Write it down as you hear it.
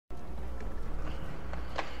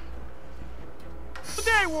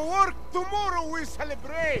Today we work, tomorrow we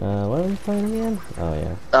celebrate. What are we playing again? Oh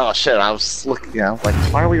yeah. Oh shit! I was looking. I was like,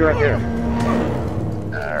 why are we right here?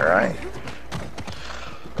 All right.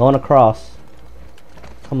 Going across.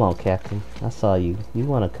 Come on, Captain. I saw you. You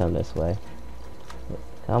want to come this way?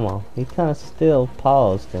 Come on. He kind of still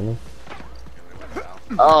paused, didn't he?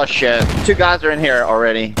 Oh shit! 2 guys are in here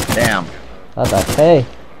already. Damn. I thought, hey.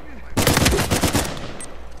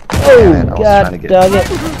 Oh, God dug it.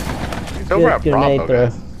 He's over at Bravo,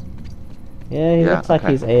 guys. Yeah, he looks like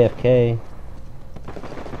he's AFK.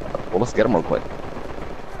 Well, let's get him real quick.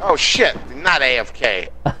 Oh shit! Not AFK.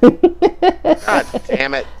 God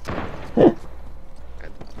damn it!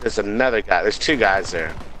 There's another guy. There's 2 guys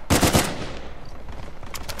there.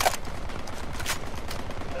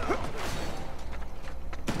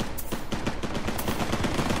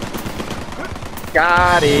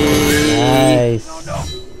 Got it. Nice.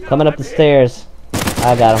 Coming up the stairs.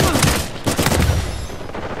 I got him.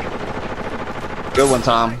 Good one,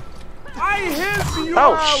 Tom.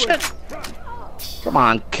 Oh shit! Come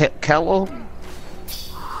on, Kello.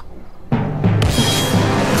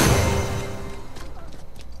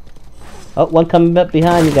 Oh, one coming up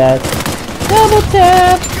behind you guys. Double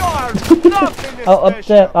tap! Oh, up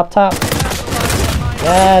there, up top.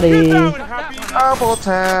 Got him. Double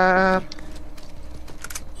tap.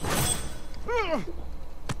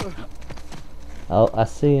 Oh, I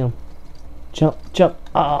see him. Jump, jump.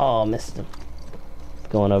 Oh, missed him.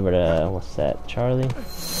 Going over to, what's that, Charlie?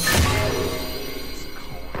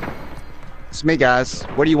 It's me, guys.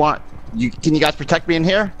 What do you want? Can you guys protect me in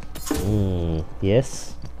here?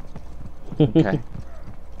 Yes. Okay.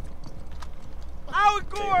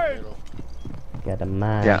 Got a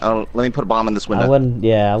mine. Yeah, let me put a bomb in this window. I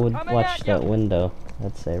would watch that window.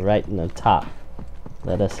 I'd say right in the top.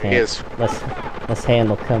 Let's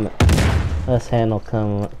handle them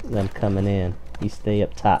coming in. You stay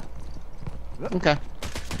up top. Okay.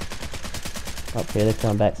 Oh, here they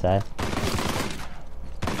come backside.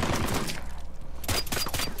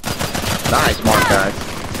 Nice, Mark, guys.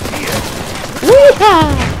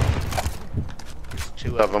 Weehaw! There's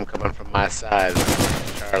 2 of them coming from my side.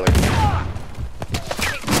 Charlie.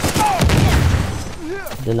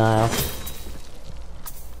 Denial.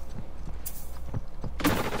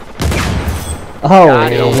 Oh,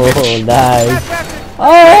 nice.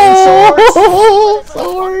 Oh,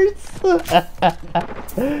 swords.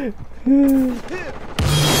 Good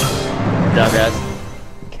job, guys.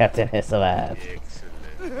 Captain is alive.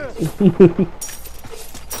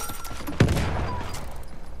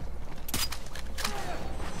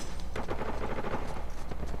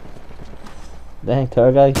 Dang,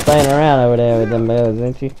 Torgo, you're playing around over there with them bows,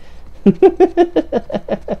 ain't you?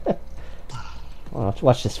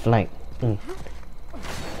 Watch this flank.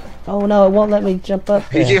 Oh no, it won't let me jump up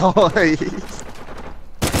there.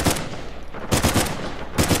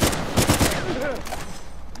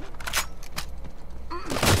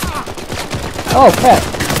 Oh crap!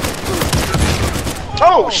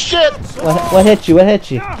 Oh shit! What hit you? What hit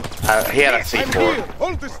you? He had a C4.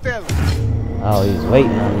 Oh, he was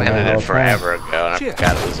waiting on me. Landed it forever ago, and I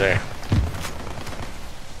forgot it was there.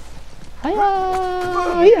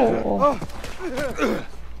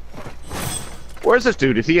 Where's this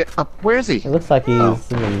dude? Is he up? Where is he? It looks like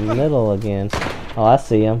he's in the middle again. Oh, I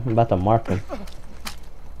see him. I'm about to mark him.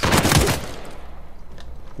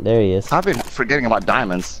 There he is. I've been forgetting about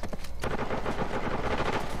diamonds.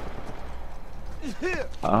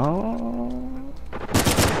 Oh.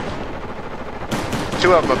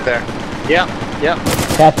 2 of them up there. Yep.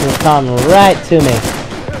 Captain's coming right to me.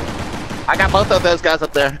 I got both of those guys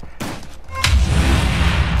up there.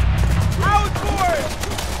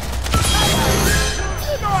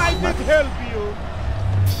 I did help you.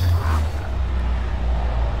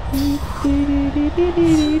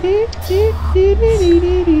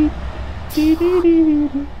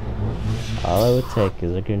 All it would take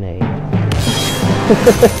is a grenade.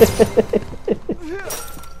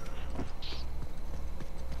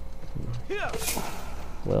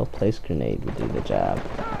 Well placed grenade would do the job.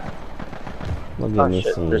 We'll give me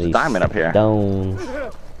some of There's a these diamond up here. stones.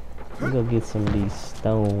 We'll go get some of these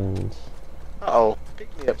stones. Uh-oh. Pick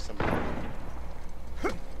me up some.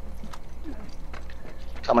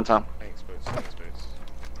 Coming, Tom. Thanks, Boots.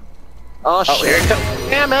 Oh shit! Here it comes.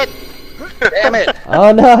 Damn it! Damn it!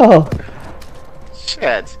 Oh no!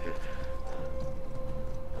 Shit!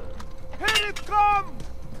 Here it comes!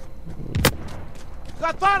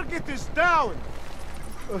 The target is down!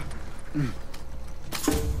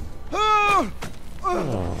 Aww.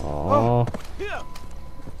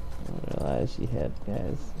 I realized you had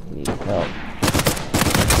guys need help.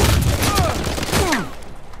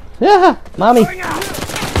 Yeah, mommy.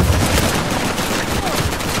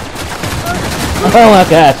 Oh my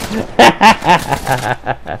gosh!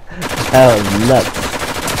 That was nuts.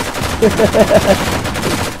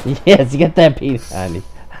 Yes, get that piece, Andy.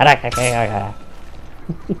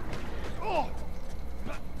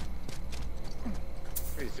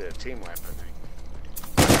 He's a team wipe, I think.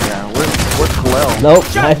 Yeah, where's Kalel? Nope,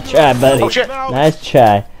 nice try, buddy. Oh, shit. Nice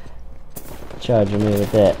try. Charging me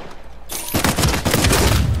with that.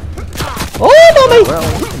 Oh, mommy!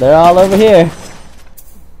 Well, They're all over here.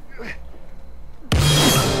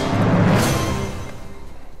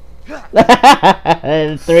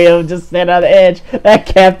 And 3 of them just stand on the edge. That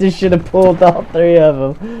captain should have pulled all 3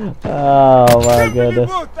 of them. Oh my goodness.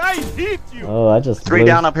 Oh, I just 3 blew,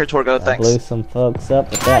 down up here, Torgo. I Thanks. blew some folks up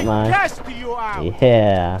with that mine.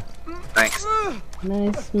 Yeah. Thanks.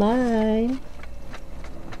 Nice mine.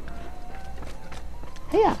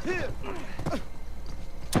 Yeah.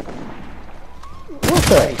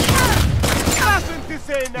 What's up? Nothing to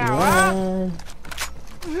say now, huh?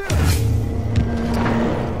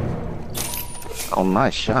 Oh,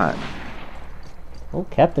 nice shot. Oh,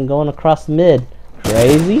 Captain going across mid.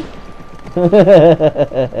 Crazy.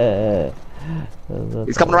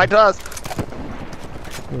 He's coming right to us.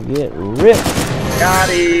 Get ripped. Got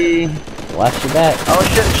him. Watch your back. Oh,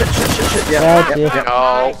 shit. Yeah. Got Yep. you.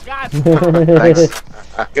 Oh, Thanks.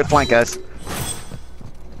 Good flank, guys.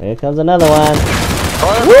 Here comes another one.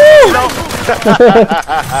 Woo!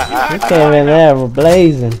 He came in there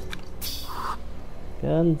blazing.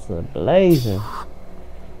 Guns are blazing.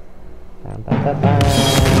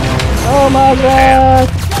 Oh my god!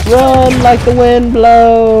 Run like the wind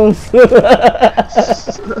blows!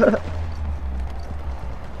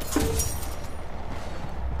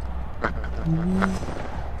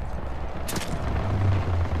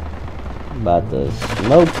 About to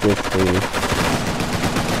smoke this dude.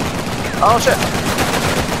 Oh, shit.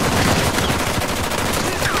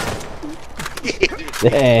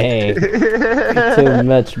 Dang. Too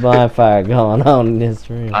much bonfire going on in this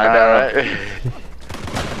room. I know, right?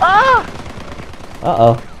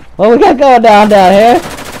 Uh-oh. What we got going down here?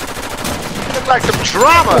 Looks like some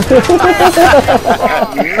drama.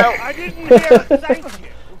 No. I didn't hear a thank you.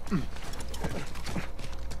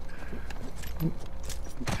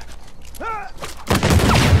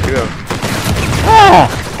 Yeah. Ah!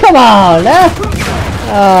 Come on, now!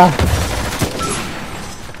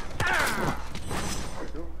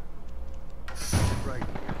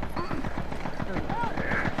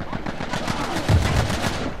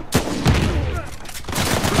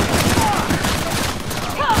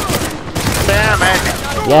 Damn it.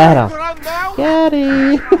 Get him. Run now? Get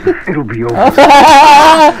him. It'll be over. Our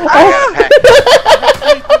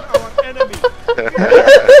enemy. It feels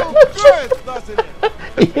so good, doesn't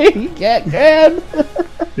it? You get good.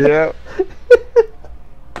 Yeah.